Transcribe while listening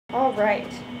All right.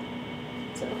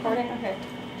 Is it recording? Okay.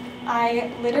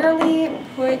 I literally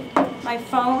put my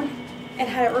phone and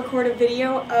had it record a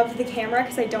video of the camera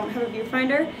because I don't have a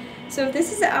viewfinder. So if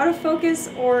this is out of focus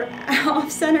or off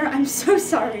center, I'm so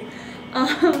sorry.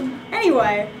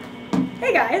 Anyway,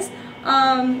 hey guys.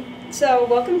 So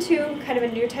welcome to kind of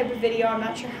a new type of video. I'm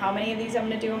not sure how many of these I'm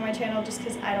going to do on my channel just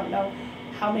because I don't know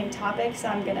how many topics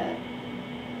I'm going to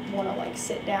want to like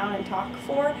sit down and talk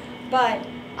for. But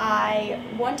I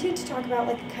wanted to talk about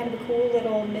like kind of a cool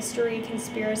little mystery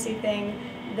conspiracy thing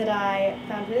that I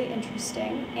found really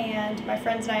interesting, and my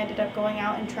friends and I ended up going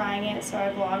out and trying it, so I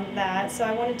vlogged that. So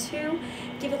I wanted to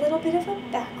give a little bit of a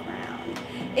background.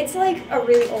 It's like a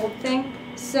really old thing.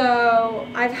 So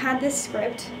I've had this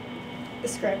script.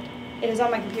 It is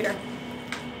on my computer.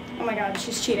 Oh my god,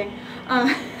 she's cheating.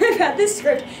 I've had this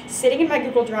script sitting in my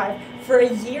Google Drive for a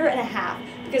year and a half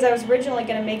because I was originally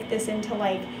going to make this into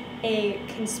like a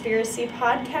conspiracy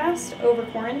podcast over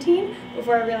quarantine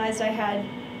before I realized I had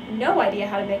no idea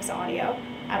how to mix audio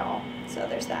at all. So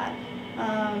there's that.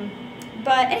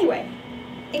 But anyway,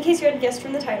 in case you hadn't guessed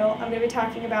from the title, I'm going to be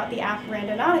talking about the app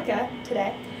Randonautica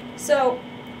today. So,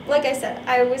 like I said,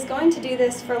 I was going to do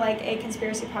this for like a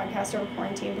conspiracy podcast over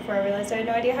quarantine before I realized I had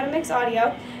no idea how to mix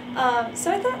audio.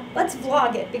 So I thought, let's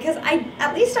vlog it, because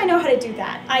at least I know how to do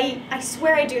that. I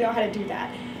swear I do know how to do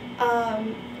that.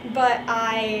 But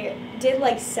I did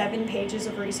like 7 pages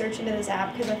of research into this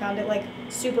app because I found it like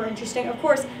super interesting. Of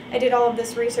course, I did all of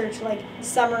this research like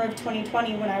summer of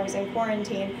 2020 when I was in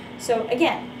quarantine. So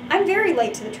again, I'm very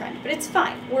late to the trend, but it's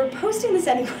fine. We're posting this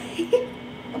anyway.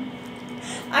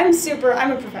 I'm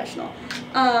a professional.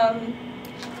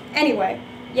 Anyway,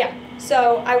 yeah.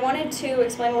 So I wanted to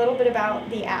explain a little bit about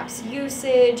the app's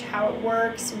usage, how it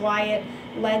works, why it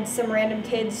led some random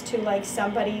kids to like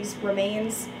somebody's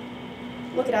remains.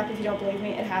 Look it up if you don't believe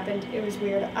me. It happened. It was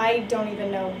weird. I don't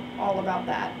even know all about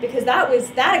that because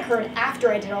that occurred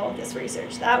after I did all of this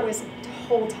research. That was the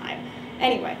whole time.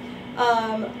 Anyway,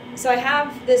 so I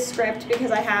have this script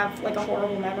because I have like a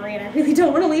horrible memory and I really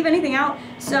don't want to leave anything out.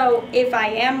 So if I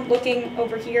am looking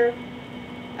over here,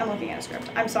 I'm looking at a script.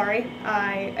 I'm sorry.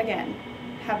 I, again,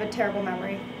 have a terrible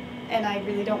memory and I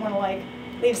really don't want to like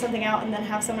leave something out and then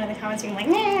have someone in the comments being like,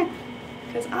 nah,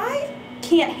 because I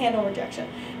can't handle rejection.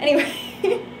 Anyway,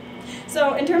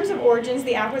 so in terms of origins,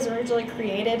 the app was originally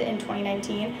created in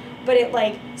 2019, but it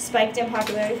like spiked in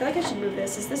popularity. I feel like I should move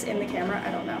this. Is this in the camera?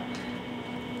 I don't know.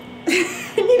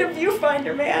 I need a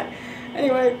viewfinder, man.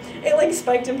 Anyway, it like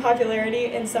spiked in popularity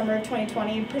in summer of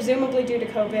 2020, presumably due to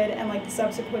COVID and like the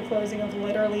subsequent closing of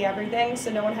literally everything,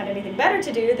 so no one had anything better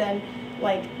to do than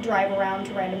like drive around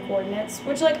to random coordinates,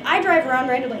 which like I drive around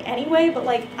randomly anyway, but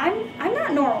like I'm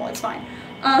not normal, it's fine.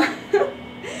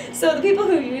 So the people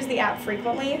who use the app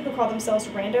frequently, who call themselves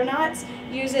randonauts,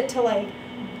 use it to like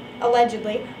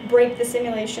allegedly break the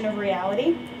simulation of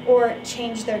reality or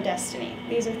change their destiny.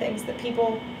 These are things that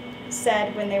people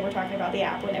said when they were talking about the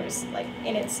app when it was like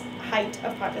in its height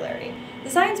of popularity. The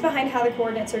science behind how the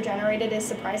coordinates are generated is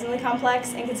surprisingly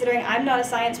complex, and considering I'm not a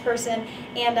science person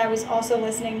and I was also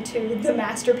listening to the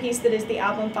masterpiece that is the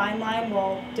album Fine Line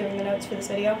while doing the notes for this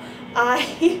video,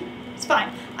 it's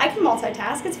fine. I can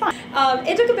multitask, it's fine.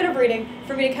 It took a bit of reading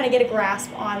for me to kind of get a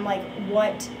grasp on like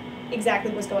what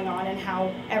exactly was going on and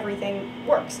how everything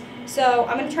works. So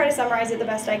I'm going to try to summarize it the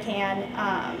best I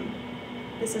can.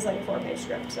 This is like a 4-page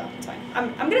script, so it's fine.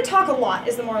 I'm going to talk a lot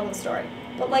is the moral of the story,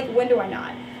 but like when do I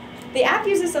not? The app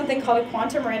uses something called a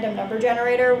quantum random number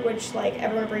generator, which like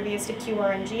everyone abbreviates to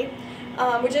QRNG,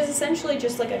 which is essentially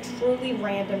just like a truly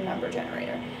random number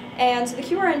generator. And so the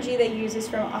QRNG they use is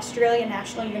from Australian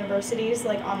National University's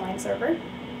like online server,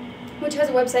 which has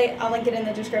a website. I'll link it in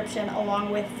the description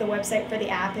along with the website for the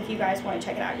app if you guys want to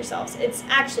check it out yourselves. It's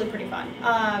actually pretty fun.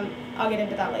 I'll get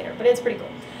into that later, but it's pretty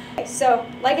cool. Okay, so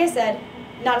like I said,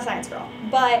 not a science girl,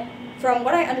 but from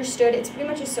what I understood, it's pretty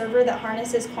much a server that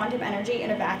harnesses quantum energy in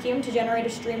a vacuum to generate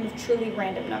a stream of truly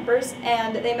random numbers,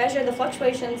 and they measure the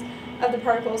fluctuations of the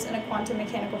particles in a quantum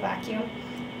mechanical vacuum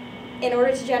in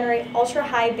order to generate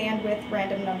ultra-high bandwidth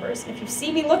random numbers. And if you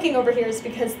see me looking over here, it's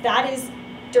because that is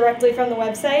directly from the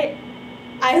website.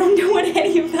 I don't know what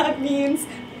any of that means,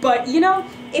 but you know,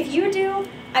 if you do,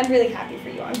 I'm really happy for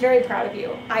you. I'm very proud of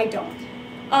you. I don't.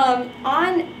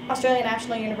 On Australian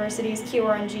National University's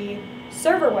QRNG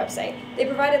server website, they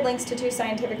provided links to 2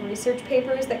 scientific research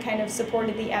papers that kind of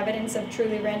supported the evidence of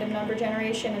truly random number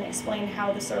generation and explained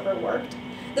how the server worked.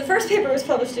 The first paper was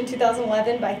published in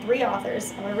 2011 by 3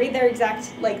 authors. I'm going to read their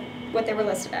exact, like, what they were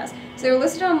listed as. So they were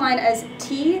listed online as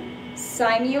T.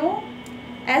 Samuel,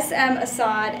 S.M.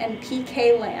 Assad, and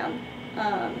P.K. Lamb.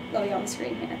 They'll be on the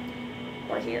screen here.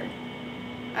 Or here.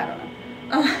 I don't know.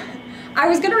 I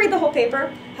was going to read the whole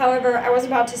paper, however, I was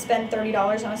about to spend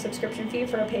 $30 on a subscription fee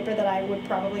for a paper that I would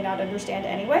probably not understand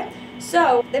anyway.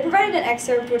 So they provided an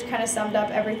excerpt which kind of summed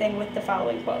up everything with the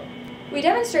following quote. We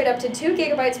demonstrate up to 2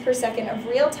 gigabytes per second of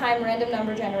real-time random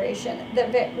number generation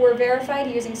that were verified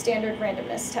using standard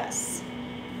randomness tests.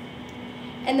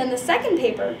 And then the second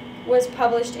paper was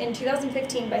published in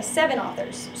 2015 by 7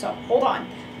 authors, so hold on,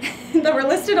 that were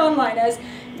listed online as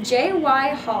J.Y.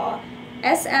 Ha,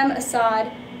 S.M.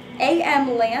 Assad,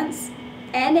 A.M. Lance,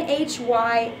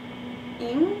 N.H.Y.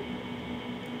 Ng,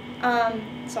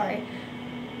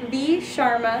 V.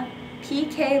 Sharma,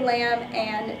 P.K. Lamb,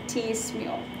 and T.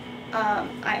 Smule.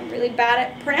 I'm really bad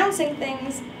at pronouncing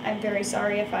things. I'm very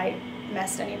sorry if I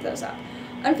messed any of those up.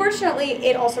 Unfortunately,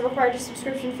 it also required a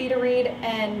subscription fee to read,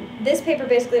 and this paper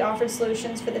basically offered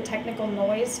solutions for the technical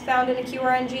noise found in a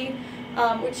QRNG,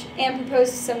 and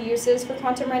proposed some uses for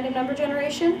quantum random number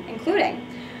generation, including,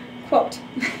 quote,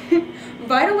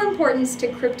 vital importance to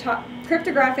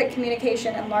cryptographic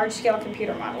communication and large-scale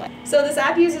computer modeling. So this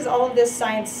app uses all of this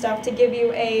science stuff to give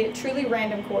you a truly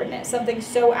random coordinate, something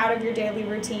so out of your daily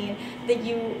routine that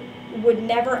you would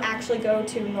never actually go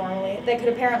to normally, that could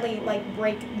apparently like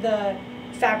break the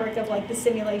fabric of like the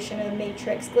simulation or the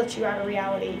matrix, glitch you out of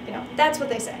reality, you know, that's what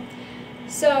they say.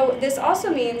 So this also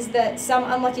means that some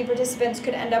unlucky participants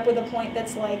could end up with a point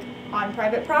that's like on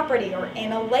private property or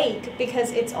in a lake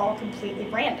because it's all completely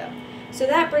random. So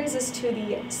that brings us to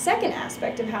the second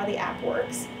aspect of how the app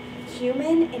works,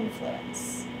 human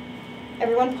influence.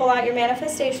 Everyone pull out your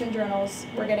manifestation journals,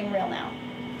 we're getting real now.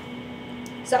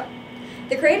 So,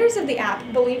 the creators of the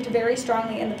app believed very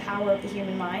strongly in the power of the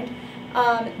human mind.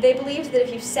 They believed that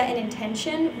if you set an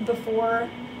intention before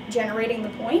generating the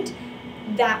point,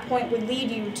 that point would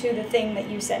lead you to the thing that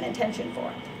you set an intention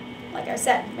for. Like I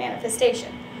said,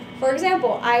 manifestation. For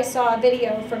example, I saw a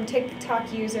video from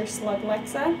TikTok user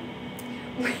Sluglexa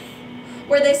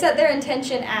where they set their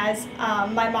intention as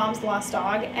my mom's lost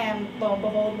dog, and lo and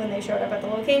behold, when they showed up at the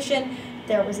location,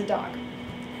 there was a dog.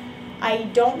 I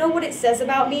don't know what it says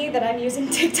about me that I'm using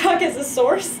TikTok as a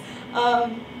source.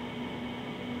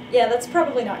 Yeah, that's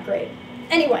probably not great.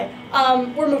 Anyway,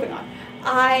 we're moving on.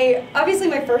 Obviously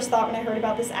my first thought when I heard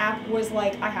about this app was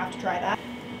like, I have to try that.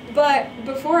 But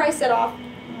before I set off,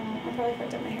 I probably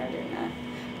fucked up my hair doing that.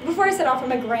 Before I set off on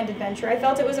my grand adventure, I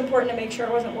felt it was important to make sure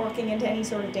I wasn't walking into any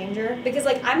sort of danger. Because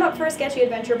like, I'm up for a sketchy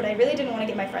adventure, but I really didn't want to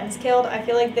get my friends killed. I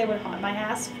feel like they would haunt my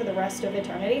ass for the rest of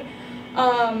eternity.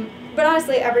 But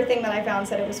honestly, everything that I found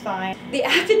said it was fine. The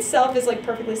app itself is like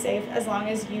perfectly safe as long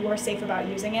as you are safe about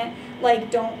using it.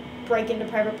 Like, don't break into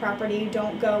private property,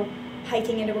 don't go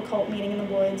hiking into a cult meeting in the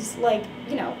woods. Like,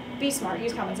 you know, be smart,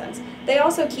 use common sense. They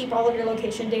also keep all of your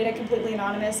location data completely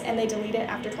anonymous, and they delete it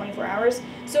after 24 hours.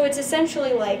 So it's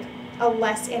essentially like a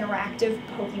less interactive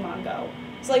Pokemon Go.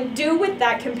 So like, do with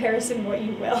that comparison what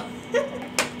you will.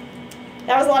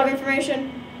 That was a lot of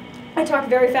information. I talked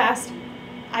very fast.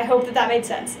 I hope that made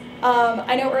sense.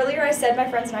 I know earlier I said my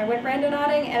friends and I went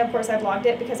randonauting, and of course I vlogged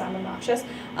it because I'm obnoxious.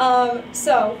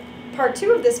 So part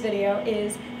 2 of this video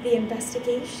is the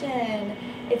investigation.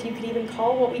 If you could even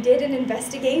call what we did an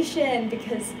investigation,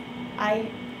 because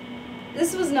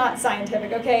this was not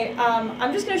scientific, okay?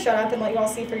 I'm just gonna shut up and let you all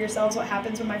see for yourselves what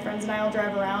happens when my friends and I all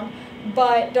drive around,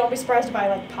 but don't be surprised if I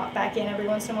like pop back in every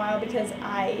once in a while, because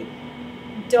I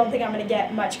don't think I'm gonna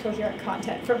get much coherent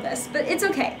content from this, but it's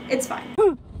okay, it's fine.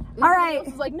 All right,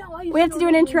 like, no, we have to do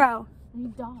an intro. You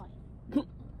die.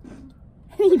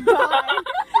 You die.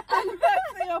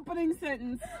 That's the opening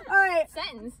sentence. All right.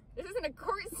 Sentence? This isn't a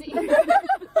court scene.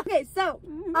 Okay, so,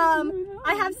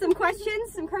 I have some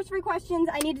questions, some cursory questions.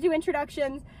 I need to do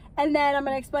introductions, and then I'm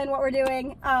going to explain what we're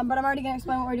doing, but I'm already going to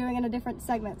explain what we're doing in a different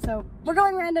segment. So, we're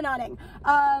going randonauting.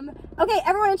 Okay,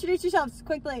 everyone introduce yourselves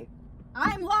quickly.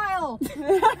 I'm Lyle.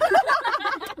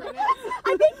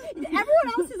 I think everyone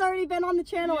else has already been on the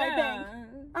channel, yeah. I think.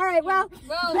 All right, well.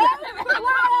 Whoa.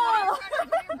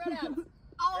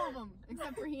 All of them,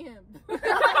 except for him. So they.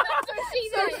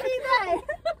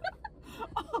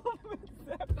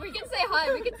 We can say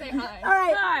hi. All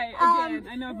right. Hi again.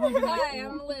 I know I've only been hi,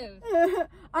 I'm Liv.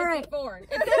 All right. 54.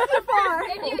 It's 54.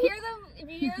 If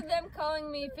you hear them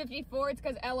calling me 54, it's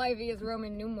because LIV is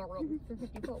Roman numeral for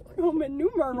 54. Roman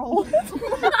numeral.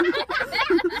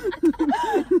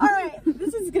 All right.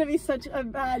 This is gonna be such a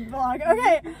bad vlog.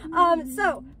 Okay.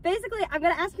 So basically, I'm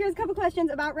gonna ask you guys a couple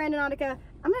questions about Randonautica.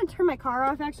 I'm gonna turn my car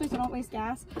off actually, so I don't waste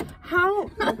gas. How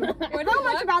much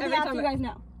about the app do you guys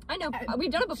know? I know.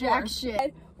 We've done it before. Jack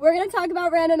shit. We're gonna talk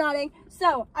about randonauting.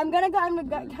 So I'm gonna kind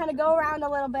of go around a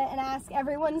little bit and ask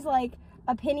everyone's like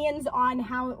opinions on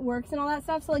how it works and all that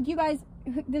stuff. So like, you guys,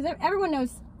 everyone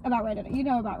knows about randonauting. You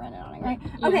know about randonauting, right?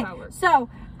 Yeah, Okay, how it works. so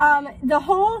the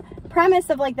whole premise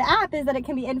of like the app is that it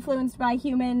can be influenced by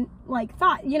human like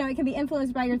thought. You know, it can be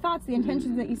influenced by your thoughts, the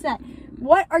intentions that you set.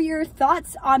 What are your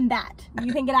thoughts on that? Do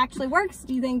you think it actually works?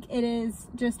 Do you think it is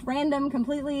just random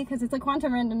completely? Because it's a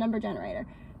quantum random number generator.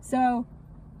 So,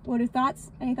 what are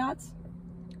thoughts? Any thoughts?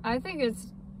 I think it's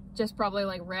just probably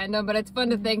like random, but it's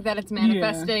fun to think that it's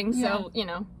manifesting. Yeah. So you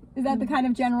know. Is that the kind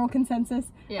of general consensus?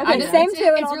 Yeah, Okay, same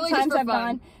too. And all really the just times for I've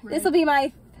fun. gone. Right. This will be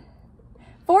my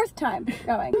 4th time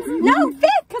going. No, 5th,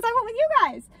 because I went with you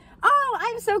guys. Oh,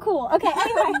 I'm so cool. Okay,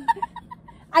 anyway,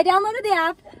 I downloaded the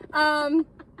app.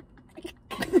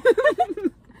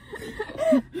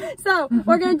 So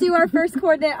we're gonna do our first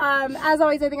coordinate. As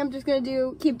always, I think I'm just gonna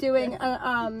keep doing.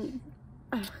 I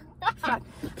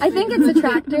think it's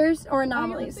attractors or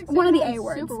anomalies. One of the A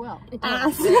words. Super well.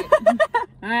 Ass.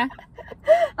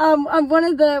 One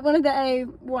of the A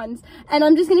ones, and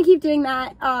I'm just gonna keep doing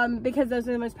that because those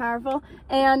are the most powerful.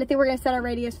 And I think we're gonna set our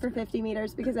radius for 50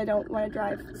 meters because I don't want to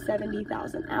drive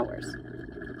 70,000 hours.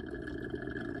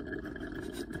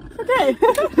 Okay.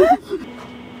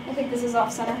 I think this is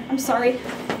off center. I'm sorry.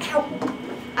 Ow.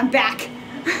 I'm back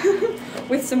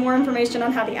with some more information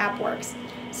on how the app works.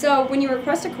 So when you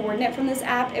request a coordinate from this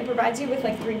app, it provides you with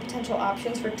like 3 potential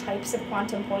options for types of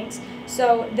quantum points.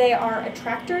 So they are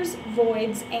attractors,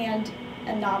 voids, and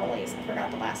anomalies. I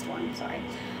forgot the last one, sorry.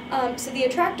 So the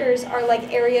attractors are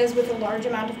like areas with a large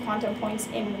amount of quantum points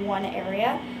in one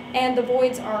area, and the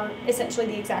voids are essentially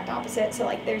the exact opposite. So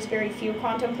like there's very few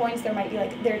quantum points. There might be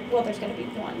like, there's going to be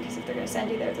one, because if they're going to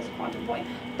send you there, there's a quantum point.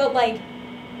 But like,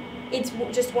 it's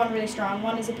just one really strong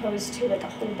one as opposed to like a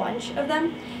whole bunch of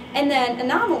them. And then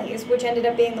anomalies, which ended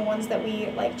up being the ones that we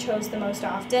like chose the most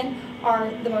often, are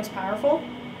the most powerful.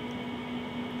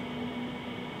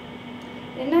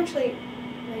 I didn't actually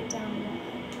write down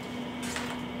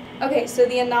one. Okay, so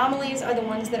the anomalies are the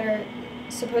ones that are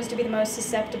supposed to be the most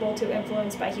susceptible to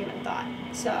influence by human thought.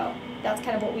 So that's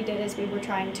kind of what we did, is we were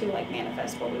trying to like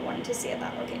manifest what we wanted to see at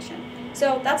that location.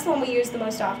 So that's the one we use the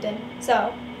most often.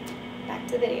 So back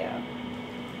to the video.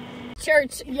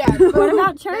 Church, yeah. What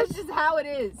about church? That's just how it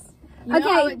is. You Okay.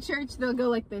 know how at church they'll go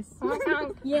like this.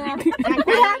 Yeah. We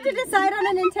have to decide on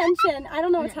an intention. I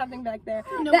don't know what's happening back there.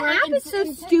 No, The we're app is so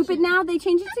stupid now. They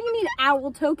changed it so you need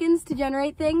owl tokens to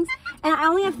generate things, and I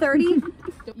only have 30. You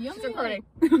It's recording.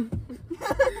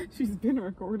 She's been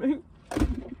recording.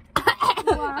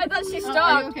 I thought she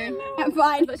stopped. okay. I'm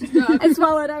fine. I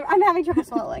swallowed. I'm having trouble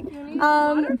swallowing.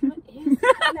 No,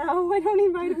 I don't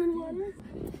need vitamin water.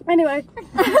 Anyway.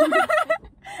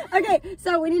 Okay,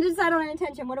 so we need to decide on our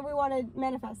intention. What do we want to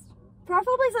manifest?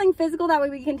 Probably something physical, that way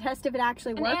we can test if it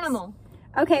actually works. An animal.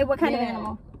 Okay, what kind of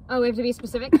animal? Oh, we have to be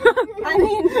specific? I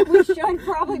mean, we should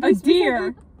probably be A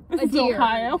deer. A deer.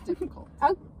 Ohio. Difficult.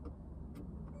 Okay,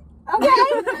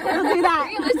 we'll do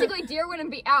that. Realistically, deer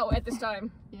wouldn't be out at this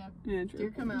time. Yeah, true.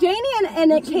 Deer come out. Janie and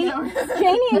Kate Let's do a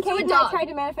and I dog. tried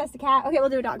to manifest a cat. Okay, we'll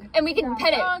do a dog. And we can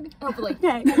pet it, hopefully.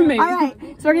 Okay. Maybe. All right.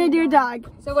 So we're gonna do a dog.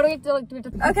 So what do we have to look? Do we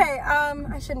have to... Okay.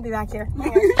 I shouldn't be back here.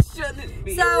 Shouldn't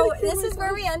be. So this is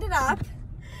where we ended up.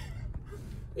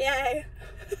 Yay.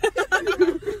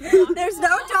 There's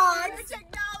no dogs.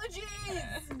 Technologies.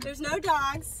 There's no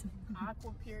dogs.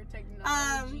 Aqua pure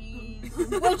technologies.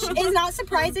 Which is not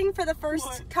surprising for the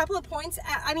first couple of points.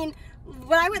 I mean,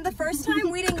 when I went the first time,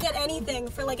 we didn't get anything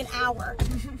for like an hour.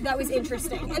 That was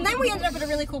interesting. And then we ended up at a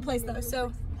really cool place though,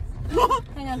 so.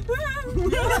 Hang on. We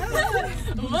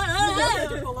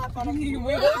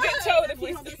will get towed if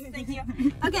we Thank you.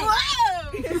 Okay. So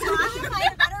I'm gonna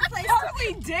find a better place.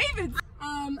 Harley Davidson.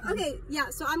 Okay, yeah,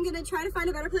 so I'm gonna try to find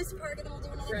a better place to park and then we'll do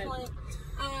another point.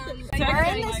 We're in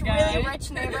Texting this my guy. really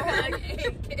rich neighborhood,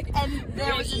 and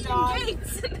there was a dog,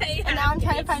 and now I'm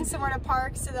trying to find somewhere to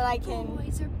park so that I can,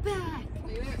 Boys are back.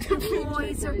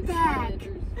 Boys are back.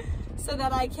 so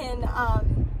that I can,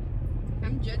 I'm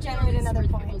judging generate these another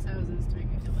rich point. people's houses to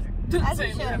make me feel better. As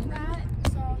it should.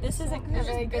 This isn't a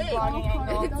very good vlogging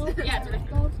angle. Yeah,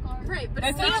 it's right, but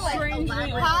That's it's not like strangely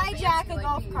elaborate. Hijack a Like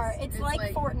golf these. cart. It's like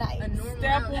a Fortnite. normal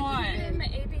Step house.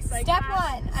 1. Step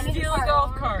 1, I need to Steal a park.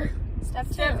 golf cart. Step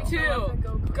 2. Step 2.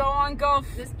 Go on golf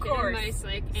course.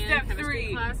 Step Step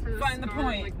 3. Find the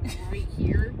point. right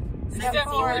here. Step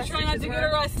 4. Try not to get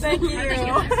arrested. Thank you.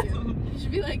 You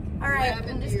should be like, Alright,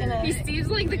 I'm just gonna. Steve's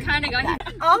like the kind of guy.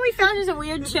 All we found is a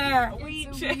weird chair.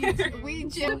 Weed chair. we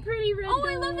just Pretty red. Oh,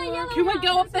 I love that yellow. Can we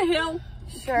go up the hill?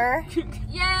 Sure.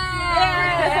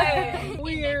 Yay!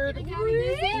 Weird.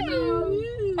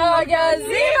 Yay! A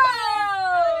gazebo!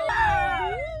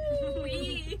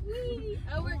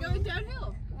 oh, we're going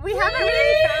downhill. We haven't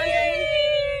really found any.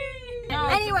 No,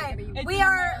 Anyway, we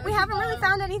have haven't really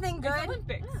found anything good.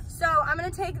 Olympics. So I'm gonna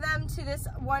take them to this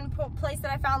one place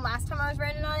that I found last time I was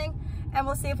randonauting, and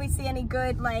we'll see if we see any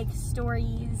good like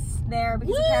stories there,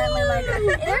 because apparently like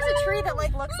there's a tree that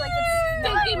like looks like it's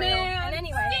not real. And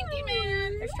anyway,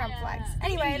 there's Trump flags.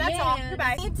 Anyway, that's all.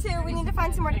 Goodbye. We need to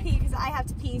find somewhere to pee because I have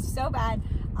to pee so bad.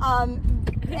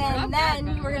 And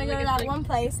then we're gonna go to that one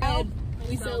place.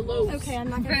 We sell loaves. Okay, I'm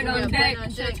not Bread gonna on deck,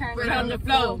 bread on the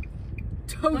floor.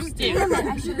 Toasted.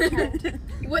 I should have turned.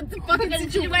 What the fuck is the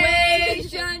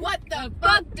situation? What the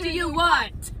fuck do you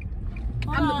want?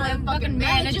 I'm the fucking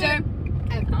manager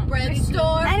at the bread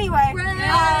store. Anyway,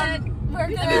 Bread. we're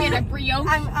Let me get a brioche.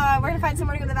 we're gonna find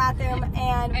somewhere to go to the bathroom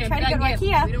and try to go to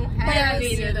IKEA. We don't But have it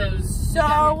any of was those.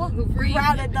 so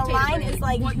crowded. The line is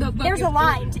like, there's a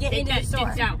line to get into the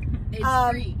store.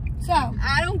 It's free. So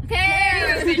I don't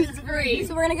care if it's free.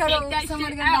 we're gonna go to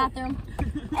somewhere to go to the bathroom,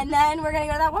 and then we're gonna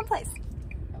go to that one place.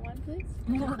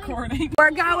 We're recording.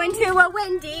 We're going to a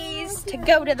Wendy's to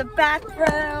go to the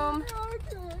bathroom.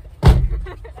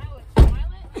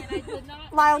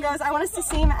 Lyle goes, I want us to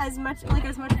seem as much of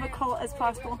a cult as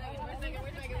possible.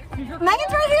 Megan's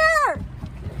right here!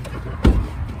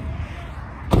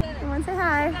 You want to say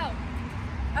hi?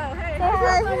 Oh, hey.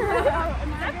 Say hi.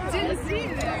 Didn't see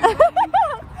you there.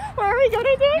 What are we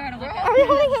gonna do? Are we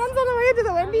holding hands on the way to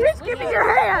the Wendy's? Give me your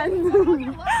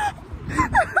hand!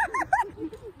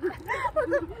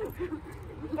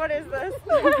 What is this?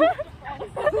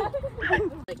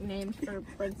 Like named for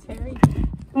Prince Harry.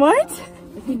 What?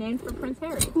 Is he named for Prince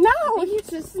Harry? No, he's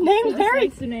just named Harry.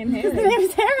 Likes the name His Harry.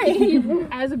 name's Harry.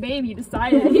 As a baby,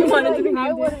 decided he wanted to be named.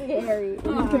 I want to be Harry.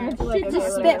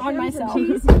 Just spit on myself.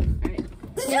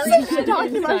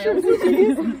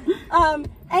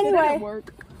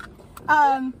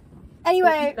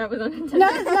 Anyway, That was unintended.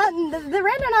 the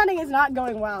randonauting is not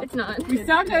going well. It's not. We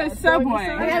stopped at a Subway.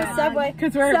 We're at a Subway.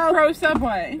 Because we're So- pro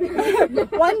Subway.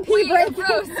 One pee break,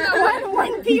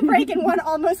 one pee break, and one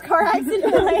almost car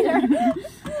accident later.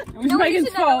 It was Megan's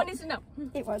fault. needs to know.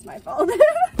 It was my fault.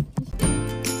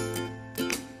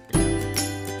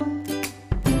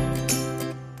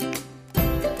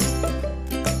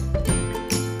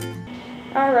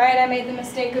 Alright, I made the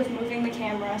mistake of moving the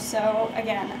camera, so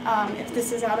again, if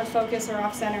this is out of focus or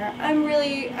off center,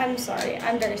 I'm sorry.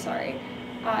 I'm very sorry.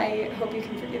 I hope you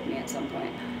can forgive me at some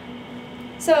point.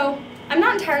 So, I'm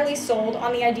not entirely sold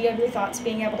on the idea of your thoughts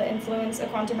being able to influence a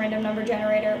quantum random number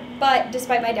generator, but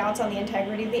despite my doubts on the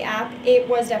integrity of the app, it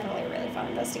was definitely a really fun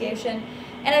investigation.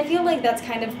 And I feel like that's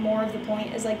kind of more of the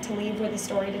point, is like to leave with a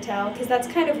story to tell, because that's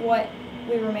kind of what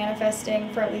we were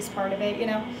manifesting for at least part of it, you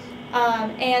know?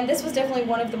 And this was definitely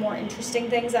one of the more interesting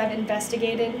things I've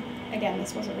investigated. Again,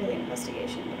 this wasn't really an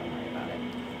investigation, but don't worry about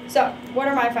it. So, what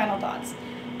are my final thoughts?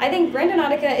 I think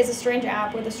Randonautica is a strange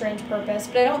app with a strange purpose,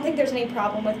 but I don't think there's any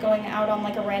problem with going out on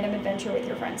like a random adventure with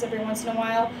your friends every once in a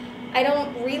while. I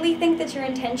don't really think that your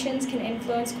intentions can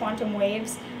influence quantum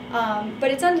waves,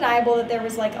 but it's undeniable that there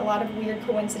was like a lot of weird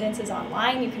coincidences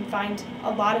online. You can find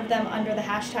a lot of them under the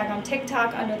hashtag on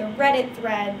TikTok, under the Reddit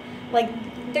thread. Like,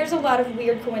 there's a lot of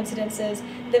weird coincidences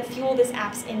that fuel this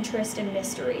app's interest and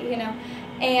mystery, you know?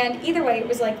 And either way, it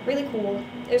was like really cool.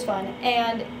 It was fun.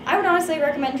 And I would honestly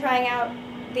recommend trying out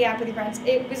the app with your friends.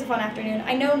 It was a fun afternoon.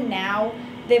 I know now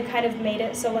they've kind of made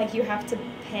it so like you have to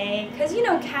pay, because you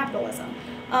know, capitalism,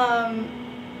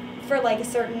 for like a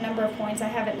certain number of points. I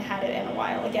haven't had it in a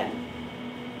while. Again,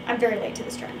 I'm very late to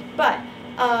this trend, but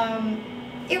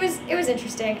it was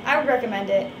interesting. I would recommend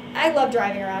it. I love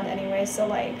driving around anyway, so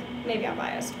like maybe I'm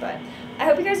biased, but I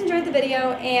hope you guys enjoyed the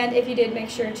video, and if you did, make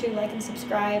sure to like and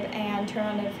subscribe and turn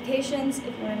on notifications if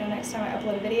you want to know next time I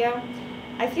upload a video.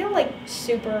 I feel like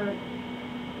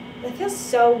that feels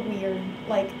so weird,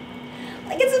 like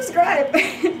and subscribe.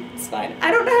 It's fine.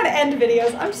 I don't know how to end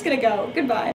videos. I'm just gonna go. Goodbye.